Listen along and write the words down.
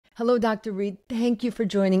Hello, Dr. Reed. Thank you for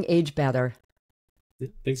joining Age Better.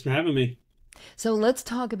 Thanks for having me. So let's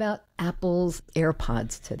talk about Apple's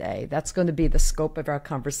AirPods today. That's going to be the scope of our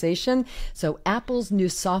conversation. So Apple's new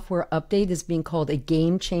software update is being called a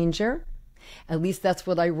game changer. At least that's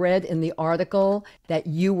what I read in the article that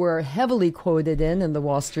you were heavily quoted in the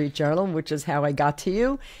Wall Street Journal, which is how I got to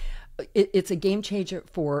you. It's a game changer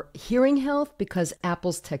for hearing health because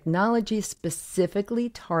Apple's technology specifically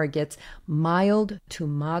targets mild to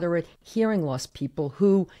moderate hearing loss people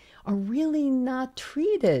who are really not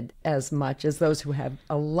treated as much as those who have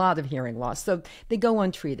a lot of hearing loss. So they go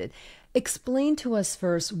untreated. Explain to us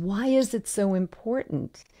first, why is it so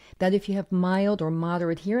important that if you have mild or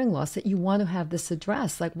moderate hearing loss that you want to have this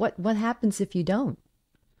addressed? Like what happens if you don't?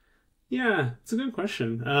 Yeah, it's a good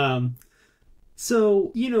question.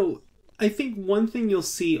 I think one thing you'll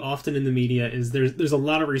see often in the media is there's a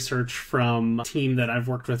lot of research from a team that I've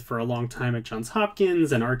worked with for a long time at Johns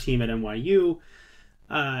Hopkins and our team at NYU,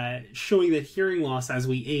 showing that hearing loss as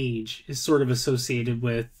we age is sort of associated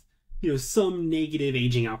with, some negative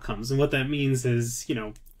aging outcomes. And what that means is,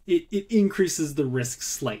 it increases the risk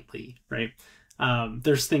slightly, right?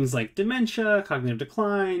 There's things like dementia, cognitive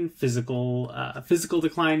decline, physical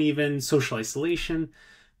decline, even social isolation.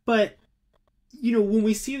 But when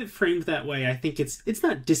we see it framed that way, I think it's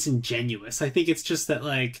not disingenuous. I think it's just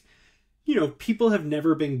that, people have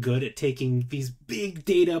never been good at taking these big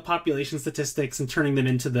data population statistics and turning them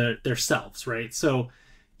into their selves, right? So,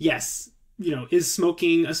 yes, is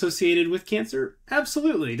smoking associated with cancer?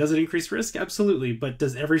 Absolutely. Does it increase risk? Absolutely. But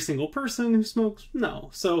does every single person who smokes?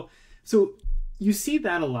 No. So you see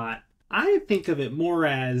that a lot. I think of it more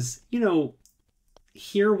as,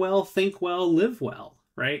 hear well, think well, live well,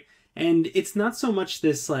 right? And it's not so much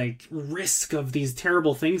this risk of these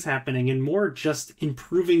terrible things happening and more just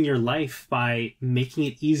improving your life by making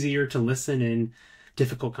it easier to listen in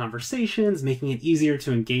difficult conversations, making it easier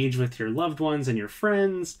to engage with your loved ones and your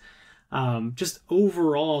friends. Just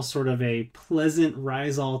overall sort of a pleasant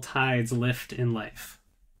rise all tides lift in life.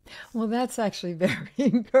 Well, that's actually very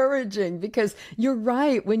encouraging because you're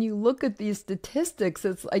right. When you look at these statistics,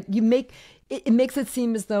 it's like it makes it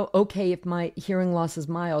seem as though, okay, if my hearing loss is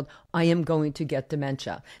mild, I am going to get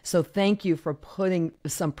dementia. So thank you for putting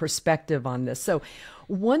some perspective on this. So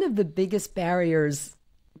one of the biggest barriers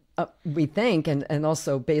we think, and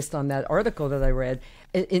also based on that article that I read,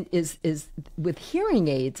 is with hearing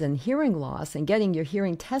aids and hearing loss and getting your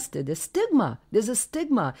hearing tested is stigma. There's a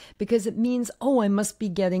stigma because it means, oh, I must be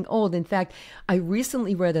getting old. In fact, I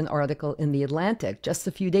recently read an article in The Atlantic just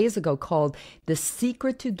a few days ago called "The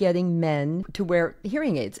Secret to Getting Men to Wear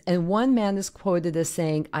Hearing Aids." And one man is quoted as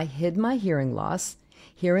saying, "I hid my hearing loss.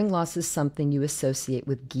 Hearing loss is something you associate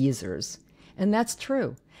with geezers." And that's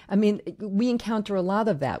true. I mean, we encounter a lot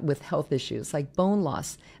of that with health issues like bone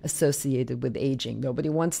loss associated with aging. Nobody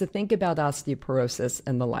wants to think about osteoporosis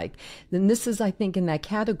and the like. Then this is, I think, in that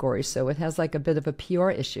category. So it has like a bit of a PR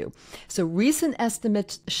issue. So recent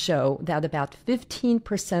estimates show that about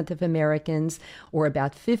 15% of Americans, or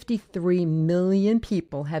about 53 million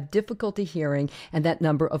people, have difficulty hearing. And that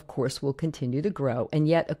number, of course, will continue to grow. And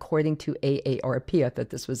yet, according to AARP, I thought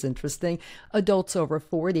this was interesting, adults over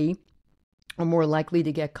 40 are more likely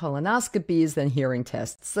to get colonoscopies than hearing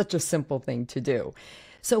tests. Such a simple thing to do.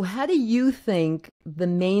 So how do you think the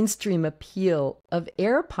mainstream appeal of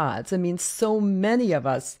AirPods, I mean, so many of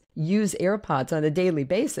us use AirPods on a daily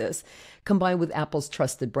basis, combined with Apple's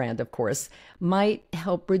trusted brand, of course, might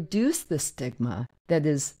help reduce the stigma that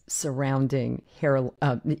is surrounding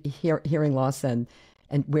hearing loss and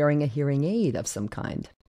wearing a hearing aid of some kind?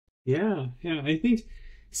 Yeah, I think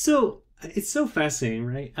so. It's so fascinating,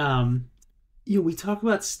 right? We talk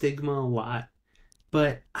about stigma a lot,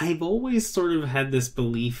 but I've always sort of had this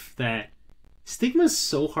belief that stigma is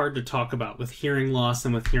so hard to talk about with hearing loss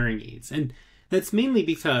and with hearing aids. And that's mainly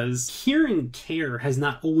because hearing care has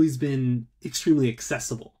not always been extremely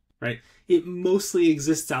accessible, right? It mostly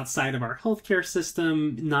exists outside of our healthcare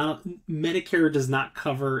system. Medicare does not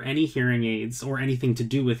cover any hearing aids or anything to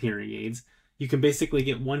do with hearing aids. You can basically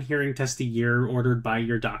get one hearing test a year ordered by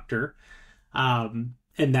your doctor.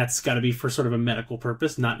 And that's got to be for sort of a medical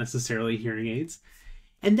purpose, not necessarily hearing aids.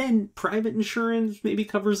 And then private insurance maybe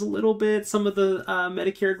covers a little bit. Some of the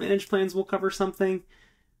Medicare Advantage plans will cover something.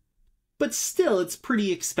 But still, it's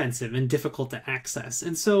pretty expensive and difficult to access.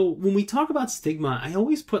 And so when we talk about stigma, I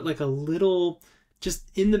always put like a little,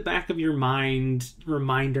 just in the back of your mind,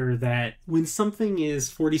 reminder that when something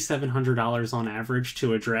is $4,700 on average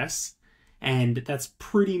to address, and that's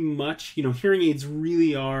pretty much, hearing aids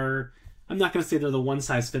really are, I'm not going to say they're the one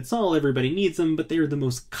size fits all, everybody needs them, but they're the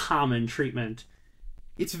most common treatment.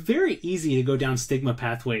 it's very easy to go down stigma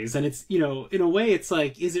pathways. And it's, in a way, it's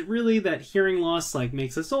like, is it really that hearing loss like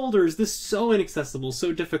makes us old, or is this so inaccessible,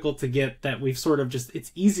 so difficult to get that we've sort of just,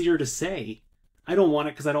 it's easier to say, I don't want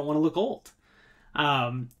it because I don't want to look old.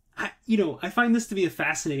 I find this to be a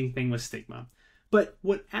fascinating thing with stigma. But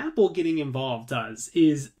what Apple getting involved does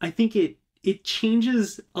is, I think it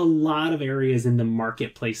changes a lot of areas in the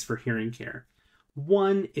marketplace for hearing care.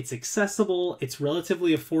 One, it's accessible, it's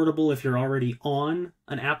relatively affordable if you're already on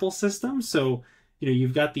an Apple system. So,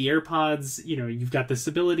 you've got the AirPods, you've got this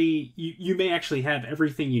ability, you may actually have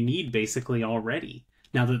everything you need basically already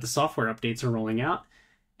now that the software updates are rolling out.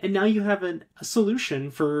 And now you have a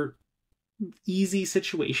solution for easy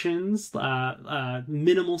situations,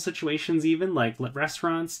 minimal situations even, like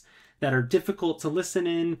restaurants that are difficult to listen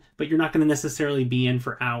in, but you're not going to necessarily be in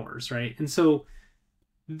for hours, right? And so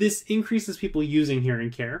this increases people using hearing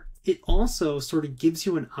care. It also sort of gives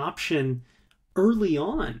you an option early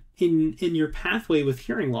on in your pathway with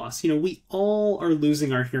hearing loss. We all are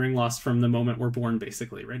losing our hearing loss from the moment we're born,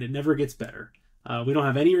 basically, right? It never gets better. We don't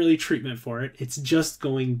have any really treatment for it. It's just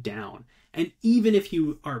going down. And even if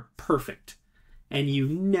you are perfect and you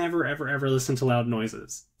never, ever, ever listen to loud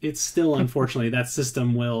noises, it's still, unfortunately, that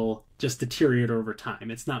system will just deteriorate over time.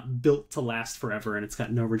 It's not built to last forever, and it's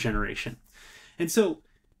got no regeneration. And so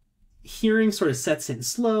hearing sort of sets in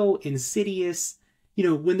slow, insidious.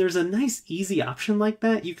 When there's a nice, easy option like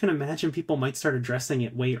that, you can imagine people might start addressing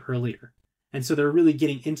it way earlier. And so they're really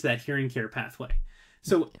getting into that hearing care pathway.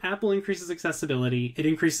 So Apple increases accessibility. It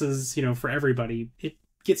increases, for everybody. It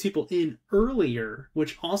gets people in earlier,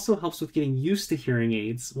 which also helps with getting used to hearing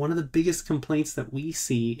aids. One of the biggest complaints that we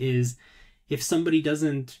see is if somebody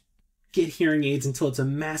doesn't get hearing aids until it's a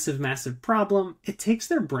massive, massive problem, it takes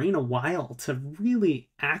their brain a while to really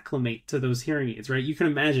acclimate to those hearing aids, right? You can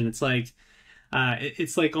imagine it's like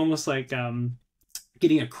almost like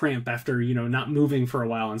getting a cramp after, not moving for a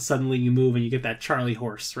while, and suddenly you move and you get that Charlie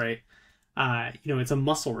horse, right? It's a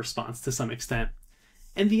muscle response to some extent.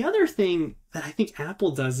 And the other thing that I think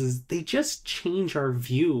Apple does is they just change our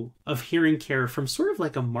view of hearing care from sort of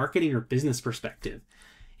like a marketing or business perspective.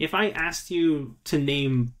 If I asked you to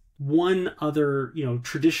name one other,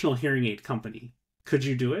 traditional hearing aid company, could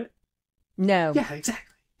you do it? No. Yeah,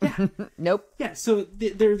 exactly. Yeah. Nope. Yeah, so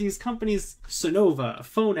there are these companies, Sonova,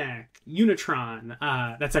 Phonak, Unitron.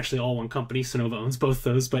 That's actually all one company. Sonova owns both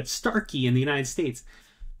those, but Starkey in the United States.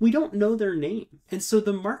 We don't know their name. And so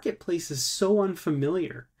the marketplace is so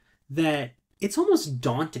unfamiliar that it's almost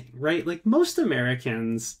daunting, right? Like most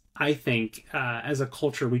Americans, I think, as a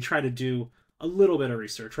culture, we try to do a little bit of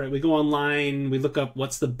research, right? We go online, we look up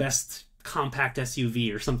what's the best compact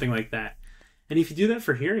SUV or something like that. And if you do that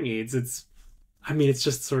for hearing aids, it's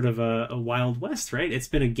just sort of a Wild West, right? It's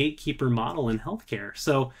been a gatekeeper model in healthcare.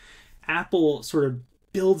 So Apple sort of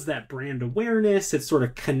builds that brand awareness. It sort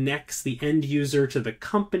of connects the end user to the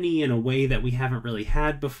company in a way that we haven't really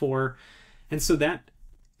had before. And so that,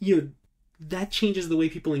 that changes the way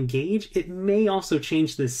people engage. It may also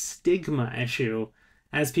change the stigma issue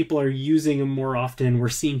as people are using them more often. We're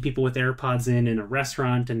seeing people with AirPods in a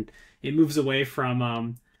restaurant, and it moves away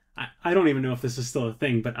from, I don't even know if this is still a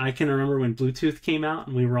thing, but I can remember when Bluetooth came out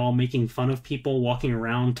and we were all making fun of people walking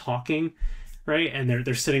around talking, right? And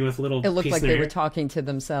they're sitting with little. It looked piece like in they their were ear. talking to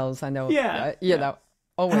themselves. I know. Yeah.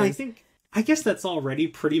 Always. And I guess that's already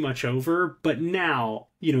pretty much over. But now,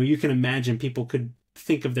 you can imagine people could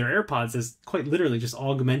think of their AirPods as quite literally just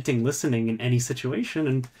augmenting listening in any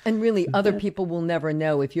situation. And really, other people will never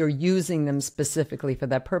know if you're using them specifically for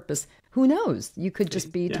that purpose. Who knows? You could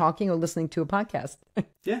just be talking or listening to a podcast.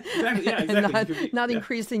 Yeah, exactly. Yeah, exactly. and not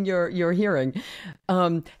increasing your hearing.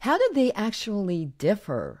 How do they actually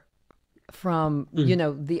differ from,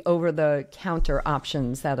 the over-the-counter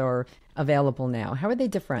options that are available now? How are they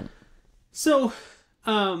different? So,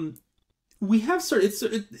 we have it's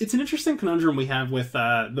an interesting conundrum we have with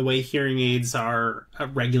the way hearing aids are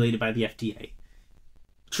regulated by the FDA.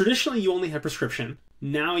 Traditionally, you only have prescription.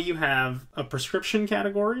 Now you have a prescription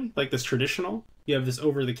category, like this traditional. You have this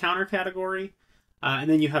over-the-counter category, and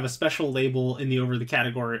then you have a special label in the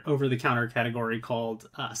over-the-counter category called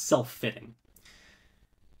self-fitting.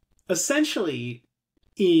 Essentially,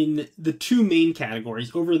 in the two main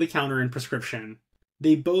categories, over-the-counter and prescription,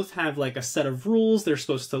 they both have like a set of rules they're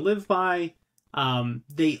supposed to live by.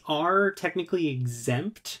 They are technically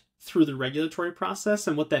exempt through the regulatory process.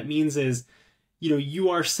 And what that means is, you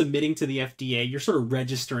are submitting to the FDA, you're sort of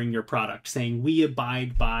registering your product saying we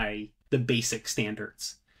abide by the basic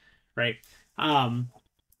standards, right?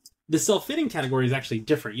 The self-fitting category is actually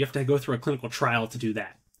different. You have to go through a clinical trial to do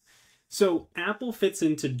that. So Apple fits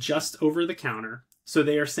into just over the counter. So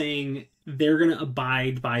they are saying they're going to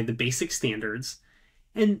abide by the basic standards.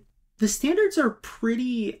 And the standards are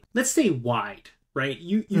pretty, let's say, wide, right?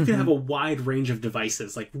 You can have a wide range of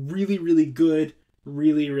devices, like really, really good,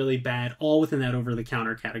 really, really bad, all within that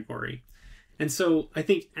over-the-counter category. And so I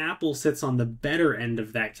think Apple sits on the better end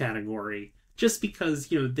of that category just because,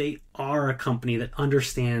 they are a company that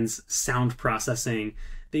understands sound processing.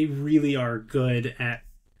 They really are good at,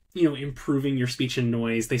 improving your speech and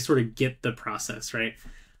noise. They sort of get the process, right?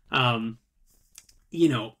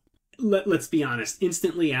 Let's be honest.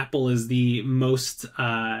 Instantly, Apple is the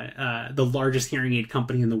largest hearing aid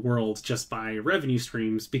company in the world just by revenue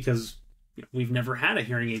streams because we've never had a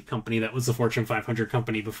hearing aid company that was a Fortune 500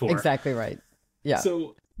 company before. Exactly right. Yeah.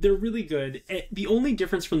 So they're really good. The only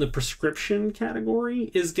difference from the prescription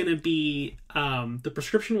category is going to be the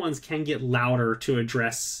prescription ones can get louder to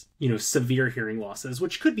address, severe hearing losses,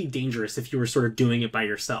 which could be dangerous if you were sort of doing it by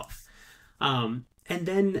yourself. And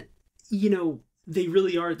then, they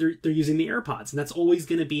really are, they're using the AirPods, and that's always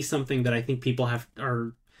going to be something that I think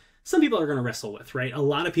some people are going to wrestle with, right? A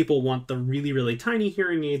lot of people want the really, really tiny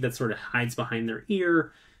hearing aid that sort of hides behind their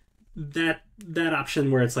ear. That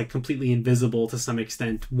option where it's like completely invisible to some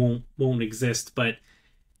extent won't exist. But,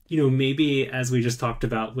 maybe as we just talked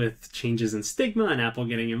about with changes in stigma and Apple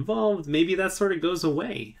getting involved, maybe that sort of goes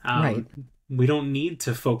away. Right. We don't need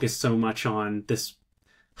to focus so much on this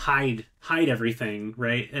hide everything,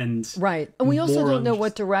 right? And we also don't know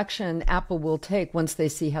what direction Apple will take once they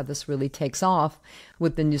see how this really takes off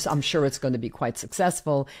with the news. I'm sure it's going to be quite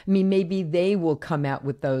successful. I mean, maybe they will come out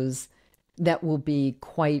with those that will be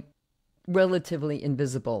quite relatively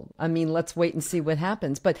invisible. I mean, let's wait and see what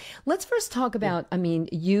happens. But let's first talk about,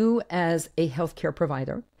 you as a healthcare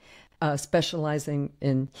provider, specializing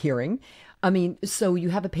in hearing. So you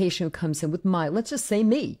have a patient who comes in with let's just say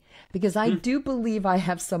me, because I do believe I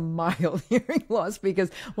have some mild hearing loss, because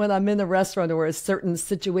when I'm in a restaurant or a certain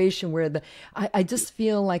situation where I just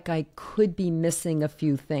feel like I could be missing a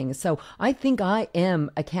few things. So I think I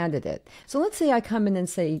am a candidate. So let's say I come in and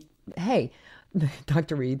say, hey,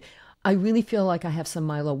 Dr. Reed, I really feel like I have some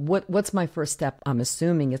myelo. What's my first step? I'm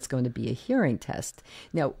assuming it's going to be a hearing test.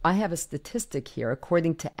 Now, I have a statistic here.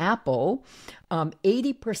 According to Apple,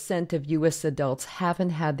 80% of U.S. adults haven't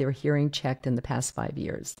had their hearing checked in the past 5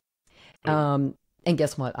 years. And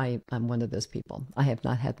guess what? I'm one of those people. I have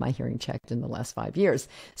not had my hearing checked in the last 5 years.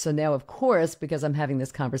 So now, of course, because I'm having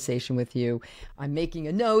this conversation with you, I'm making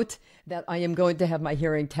a note that I am going to have my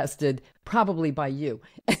hearing tested probably by you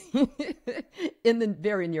in the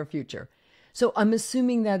very near future. So I'm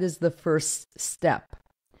assuming that is the first step.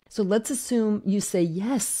 So let's assume you say,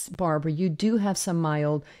 yes, Barbara, you do have some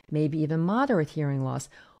mild, maybe even moderate hearing loss.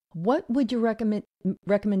 What would your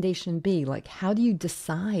recommendation be? Like, how do you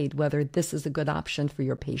decide whether this is a good option for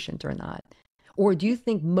your patient or not? Or do you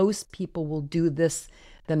think most people will do this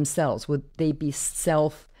themselves? Would they be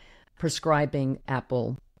self-prescribing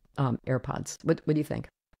Apple AirPods? What do you think?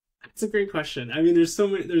 That's a great question.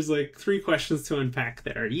 There's like three questions to unpack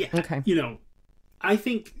there. Yeah. Okay. I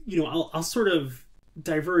think, I'll sort of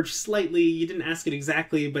diverge slightly. You didn't ask it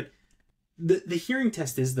exactly, but the hearing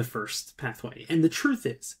test is the first pathway. And the truth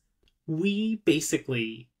is, we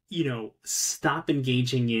basically, stop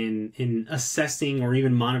engaging in assessing or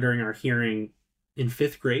even monitoring our hearing in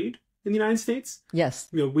 5th grade in the United States. Yes.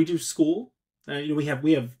 We do school. We have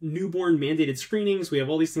newborn mandated screenings. We have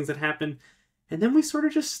all these things that happen. And then we sort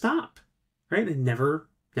of just stop, right? And never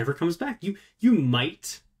comes back. You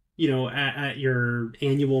might, at your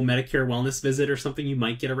annual Medicare wellness visit or something, you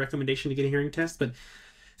might get a recommendation to get a hearing test. But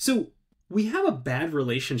so we have a bad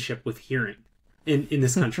relationship with hearing in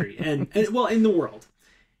this country and well, in the world.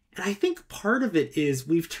 And I think part of it is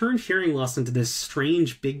we've turned hearing loss into this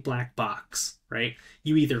strange big black box, right?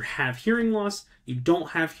 You either have hearing loss, you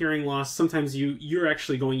don't have hearing loss. Sometimes you're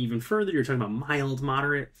actually going even further. You're talking about mild,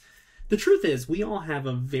 moderate. The truth is we all have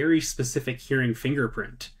a very specific hearing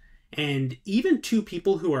fingerprint. And even two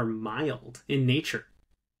people who are mild in nature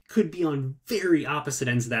could be on very opposite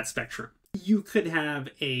ends of that spectrum. You could have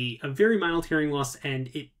a very mild hearing loss and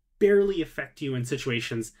it barely affect you in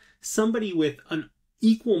situations. Somebody with an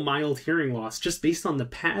equal mild hearing loss, just based on the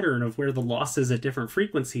pattern of where the loss is at different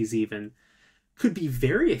frequencies even, could be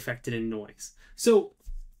very affected in noise. So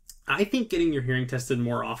I think getting your hearing tested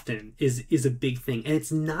more often is a big thing. And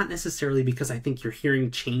it's not necessarily because I think your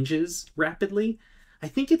hearing changes rapidly. I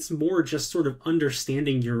think it's more just sort of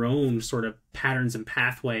understanding your own sort of patterns and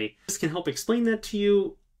pathway. This can help explain that to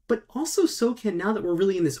you, but also so can, now that we're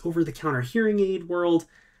really in this over-the-counter hearing aid world,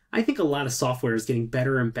 I think a lot of software is getting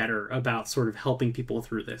better and better about sort of helping people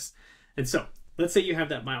through this. And so let's say you have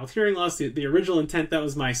that mild hearing loss, the original intent, that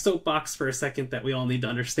was my soapbox for a second that we all need to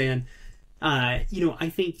understand. I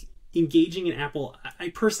think engaging in Apple, I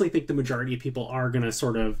personally think the majority of people are going to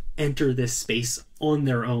sort of enter this space on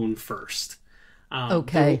their own first. There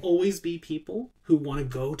will always be people who want to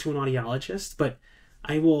go to an audiologist, but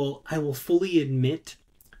I will fully admit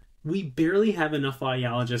we barely have enough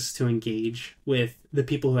audiologists to engage with the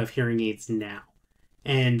people who have hearing aids now.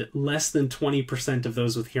 And less than 20% of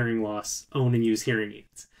those with hearing loss own and use hearing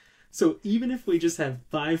aids. So even if we just have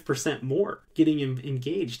 5% more getting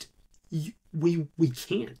engaged, we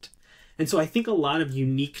can't. And so I think a lot of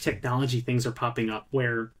unique technology things are popping up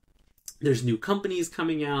where there's new companies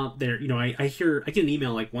coming out there. I get an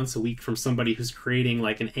email like once a week from somebody who's creating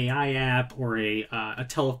like an AI app or a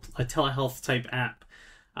telehealth type app.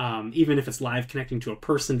 Even if it's live connecting to a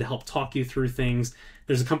person to help talk you through things.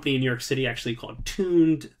 There's a company in New York City actually called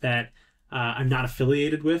Tuned that I'm not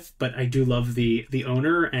affiliated with, but I do love the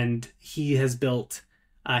owner, and he has built,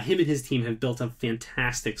 him and his team have built a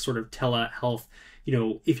fantastic sort of telehealth,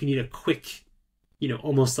 if you need a quick,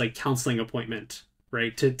 almost like counseling appointment,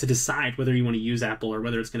 right? To decide whether you want to use Apple or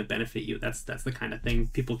whether it's going to benefit you. That's the kind of thing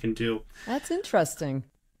people can do. That's interesting.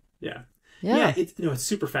 Yeah. Yeah, it's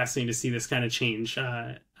super fascinating to see this kind of change.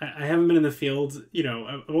 I haven't been in the field,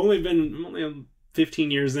 I'm only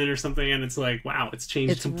 15 years in or something, and it's like, wow, it's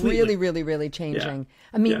changed completely. It's really, really, really changing. Yeah.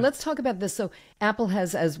 I mean, let's talk about this. So Apple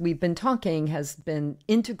has, as we've been talking, has been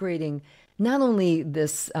integrating not only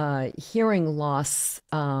this hearing loss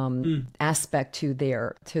aspect to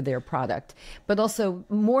their product, but also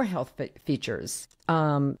more health features.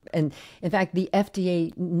 And in fact, the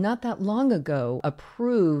FDA not that long ago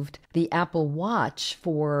approved the Apple Watch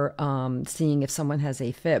for seeing if someone has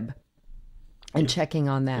AFib and checking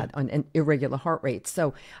on that on an irregular heart rate.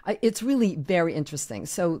 So it's really very interesting.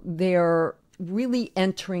 So they're really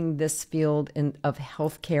entering this field of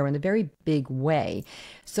healthcare in a very big way.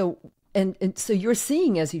 So and so you're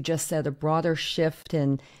seeing, as you just said, a broader shift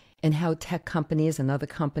in how tech companies and other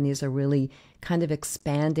companies are really kind of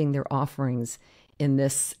expanding their offerings in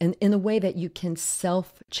this, in a way that you can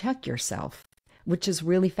self-check yourself, which is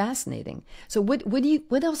really fascinating. So what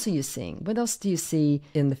else are you seeing? What else do you see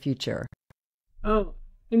in the future? Oh,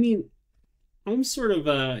 I mean, I'm sort of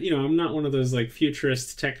I'm not one of those like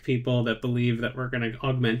futurist tech people that believe that we're going to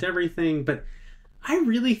augment everything, but I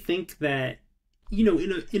really think that,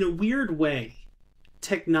 in a weird way,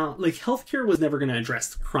 healthcare was never going to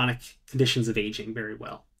address the chronic conditions of aging very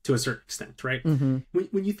well, to a certain extent, right? Mm-hmm.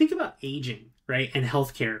 When you think about aging, right, and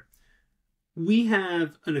healthcare, we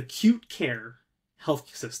have an acute care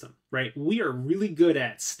health system, right? We are really good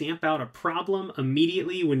at stamp out a problem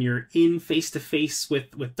immediately when you're in face-to-face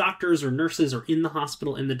with doctors or nurses, or in the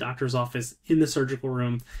hospital, in the doctor's office, in the surgical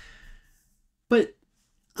room. But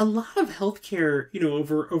a lot of healthcare,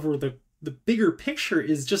 over the bigger picture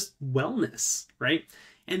is just wellness, right?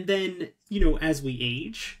 And then, as we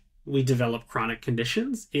age, we develop chronic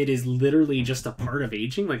conditions. It is literally just a part of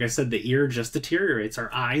aging. Like I said, the ear just deteriorates.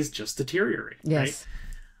 Our eyes just deteriorate, yes.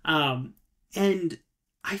 Right? And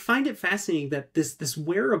I find it fascinating that this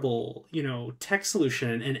wearable, tech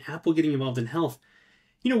solution and Apple getting involved in health,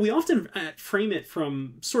 we often frame it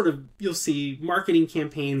from sort of, you'll see marketing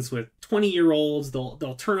campaigns with 20-year-olds.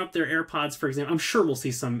 They'll turn up their AirPods, for example. I'm sure we'll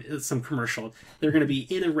see some commercial. They're going to be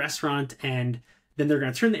in a restaurant, and then they're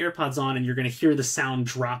going to turn the AirPods on, and you're going to hear the sound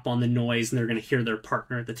drop on the noise, and they're going to hear their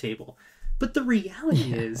partner at the table. But the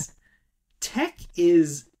reality is, tech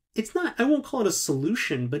is, it's not, I won't call it a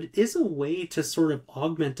solution, but it is a way to sort of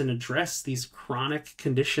augment and address these chronic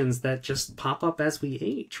conditions that just pop up as we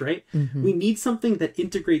age, right? Mm-hmm. We need something that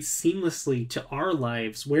integrates seamlessly to our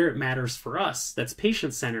lives where it matters for us, that's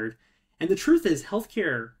patient-centered. And the truth is,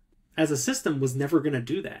 healthcare as a system was never going to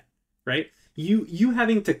do that, right? You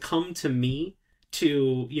having to come to me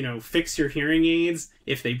to, fix your hearing aids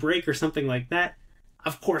if they break or something like that,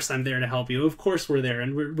 of course I'm there to help you. Of course we're there,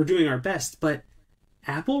 and we're doing our best. But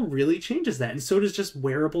Apple really changes that, and so does just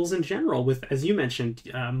wearables in general, with, as you mentioned,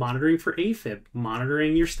 monitoring for AFib,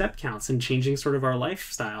 monitoring your step counts, and changing sort of our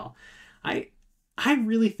lifestyle. I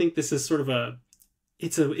really think this is sort of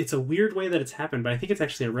it's a weird way that it's happened, but I think it's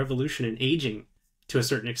actually a revolution in aging to a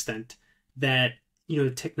certain extent, that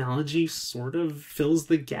technology sort of fills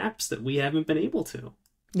the gaps that we haven't been able to.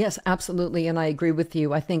 Yes, absolutely. And I agree with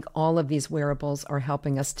you. I think all of these wearables are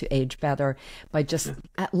helping us to age better by just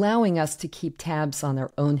Yeah, allowing us to keep tabs on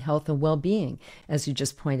our own health and well being, as you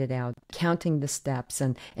just pointed out, counting the steps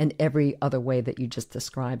and every other way that you just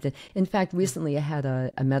described. And in fact, recently I had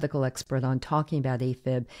a medical expert on talking about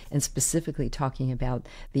AFib and specifically talking about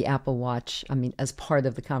the Apple Watch, I mean, as part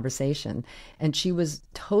of the conversation. And she was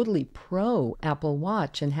totally pro Apple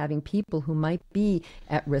Watch and having people who might be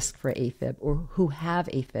at risk for AFib or who have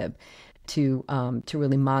AFib to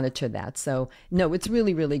really monitor that. So no, it's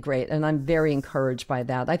really, really great, and I'm very encouraged by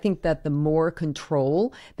that. I think that the more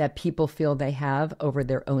control that people feel they have over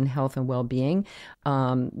their own health and well-being,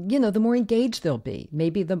 the more engaged they'll be.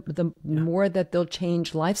 Maybe the yeah, more that they'll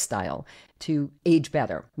change lifestyle to age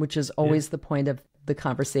better, which is yeah. always the point of the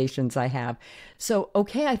conversations I have. So,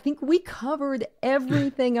 okay, I think we covered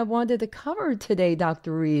everything I wanted to cover today,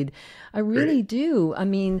 Dr. Reed. I really Great. do. I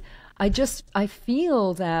mean, I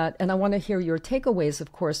feel that, and I want to hear your takeaways,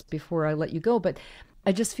 of course, before I let you go, but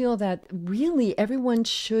I just feel that really everyone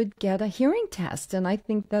should get a hearing test. And I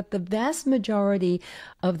think that the vast majority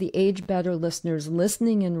of the Age Better listeners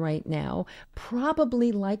listening in right now,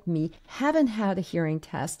 probably like me, haven't had a hearing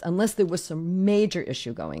test unless there was some major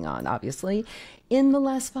issue going on, obviously, in the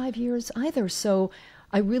last 5 years either. So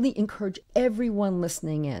I really encourage everyone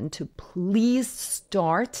listening in to please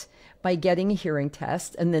start by getting a hearing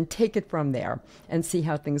test and then take it from there and see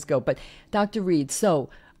how things go. But Dr. Reed, so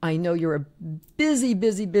I know you're a busy,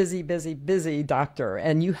 busy, busy, busy, busy doctor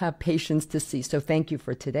and you have patients to see. So thank you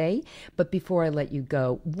for today. But before I let you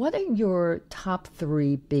go, what are your top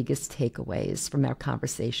 3 biggest takeaways from our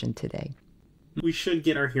conversation today? We should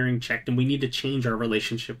get our hearing checked, and we need to change our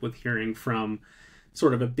relationship with hearing from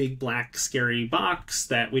sort of a big black scary box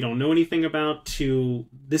that we don't know anything about to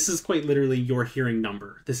this is quite literally your hearing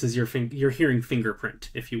number. This is your hearing fingerprint,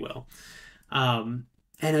 if you will. And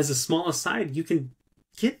as a small aside, you can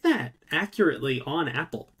get that accurately on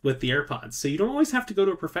Apple with the AirPods, so you don't always have to go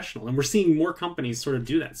to a professional. And we're seeing more companies sort of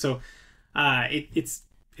do that. So it's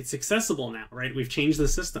accessible now, right? We've changed the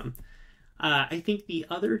system. I think the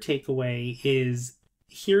other takeaway is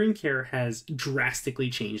hearing care has drastically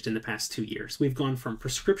changed in the past 2 years. We've gone from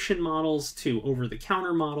prescription models to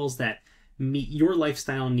over-the-counter models that meet your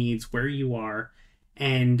lifestyle needs where you are.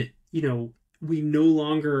 And, we no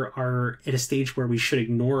longer are at a stage where we should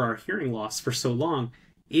ignore our hearing loss for so long.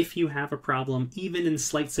 If you have a problem, even in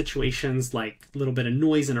slight situations like a little bit of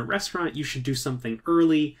noise in a restaurant, you should do something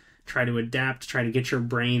early, try to adapt, try to get your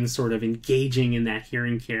brain sort of engaging in that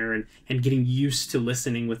hearing care and getting used to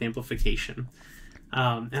listening with amplification.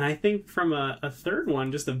 And I think from a third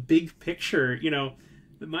one, just a big picture,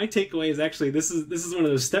 my takeaway is actually this is one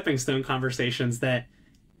of those stepping stone conversations that,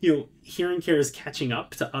 hearing care is catching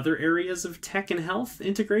up to other areas of tech and health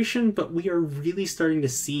integration, but we are really starting to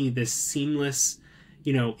see this seamless,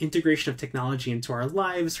 integration of technology into our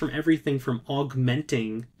lives, from everything from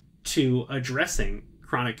augmenting to addressing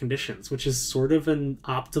chronic conditions, which is sort of an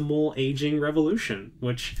optimal aging revolution,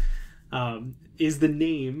 which is the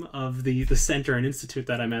name of the center and institute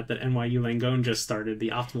that I'm at that NYU Langone just started, the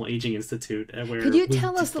Optimal Aging Institute. Where Could you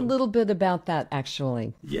tell us a little bit about that,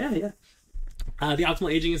 actually? Yeah. The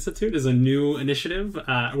Optimal Aging Institute is a new initiative,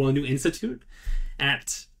 a new institute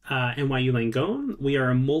at NYU Langone. We are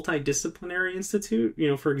a multidisciplinary institute.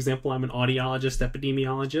 For example, I'm an audiologist,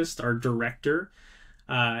 epidemiologist. Our director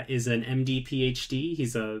is an MD, PhD.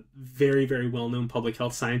 He's a very, very well-known public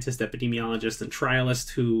health scientist, epidemiologist, and trialist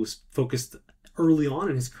who's focused early on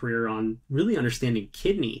in his career on really understanding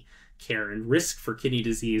kidney care and risk for kidney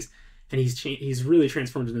disease. And he's really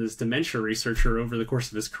transformed into this dementia researcher over the course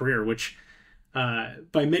of his career, which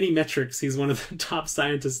by many metrics, he's one of the top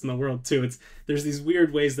scientists in the world too. There's these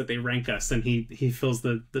weird ways that they rank us, and he fills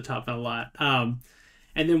the top a lot. And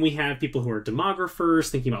then we have people who are demographers,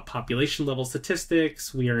 thinking about population level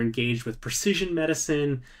statistics. We are engaged with precision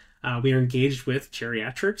medicine. We are engaged with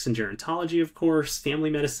geriatrics and gerontology, of course, family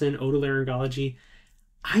medicine, otolaryngology.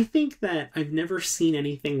 I think that I've never seen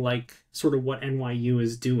anything like sort of what NYU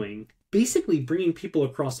is doing, basically bringing people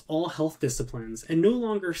across all health disciplines and no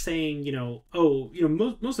longer saying,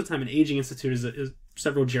 most of the time an aging institute is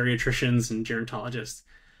several geriatricians and gerontologists.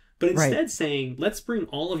 But instead saying, let's bring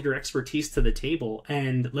all of your expertise to the table,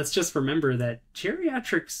 and let's just remember that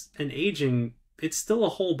geriatrics and aging, it's still a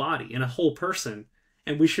whole body and a whole person,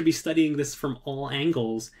 and we should be studying this from all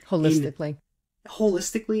angles.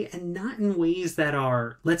 Holistically, and not in ways that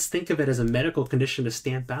are, let's think of it as a medical condition to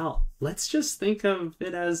stamp out. Let's just think of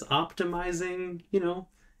it as optimizing,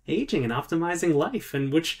 aging and optimizing life,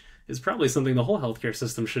 and which is probably something the whole healthcare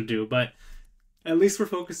system should do. But At least we're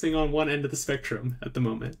focusing on one end of the spectrum at the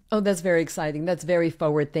moment. Oh, that's very exciting. That's very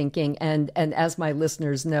forward thinking. And as my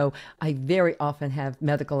listeners know, I very often have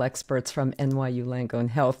medical experts from NYU Langone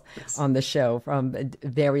Health on the show from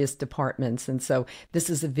various departments. And so this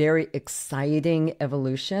is a very exciting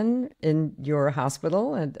evolution in your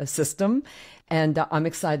hospital and a system. And I'm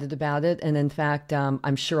excited about it. And in fact,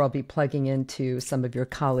 I'm sure I'll be plugging into some of your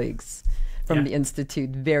colleagues from the Institute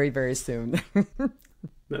very, very soon.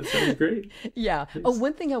 That sounds great. Yeah. Nice. Oh,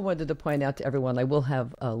 one thing I wanted to point out to everyone, I will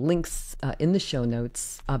have links in the show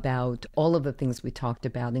notes about all of the things we talked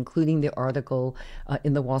about, including the article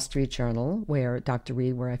in the Wall Street Journal where Dr.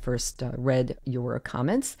 Reed, where I first read your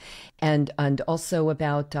comments, and also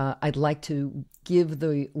about, I'd like to give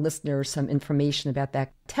the listener some information about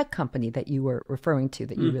that tech company that you were referring to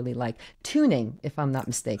that you really like, Tuning, if I'm not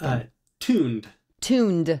mistaken.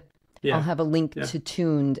 Tuned. Yeah. I'll have a link to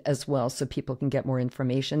Tuned as well so people can get more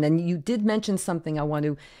information. And you did mention something I want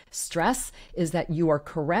to stress is that you are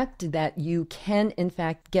correct that you can, in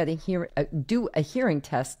fact, get do a hearing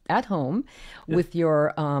test at home with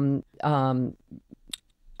your, I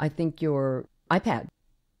think your iPad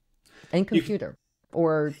and computer.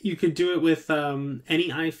 Or you could do it with any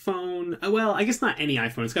iPhone. Well, I guess not any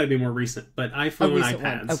iPhone. It's got to be more recent, but iPhone, iPads.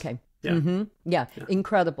 One. Okay. Yeah. Mm-hmm. Yeah,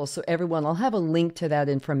 incredible. So everyone, I'll have a link to that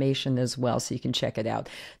information as well so you can check it out.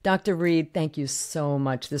 Dr. Reed, thank you so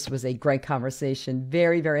much. This was a great conversation.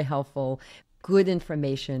 Very, very helpful. Good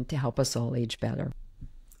information to help us all age better.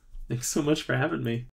 Thanks so much for having me.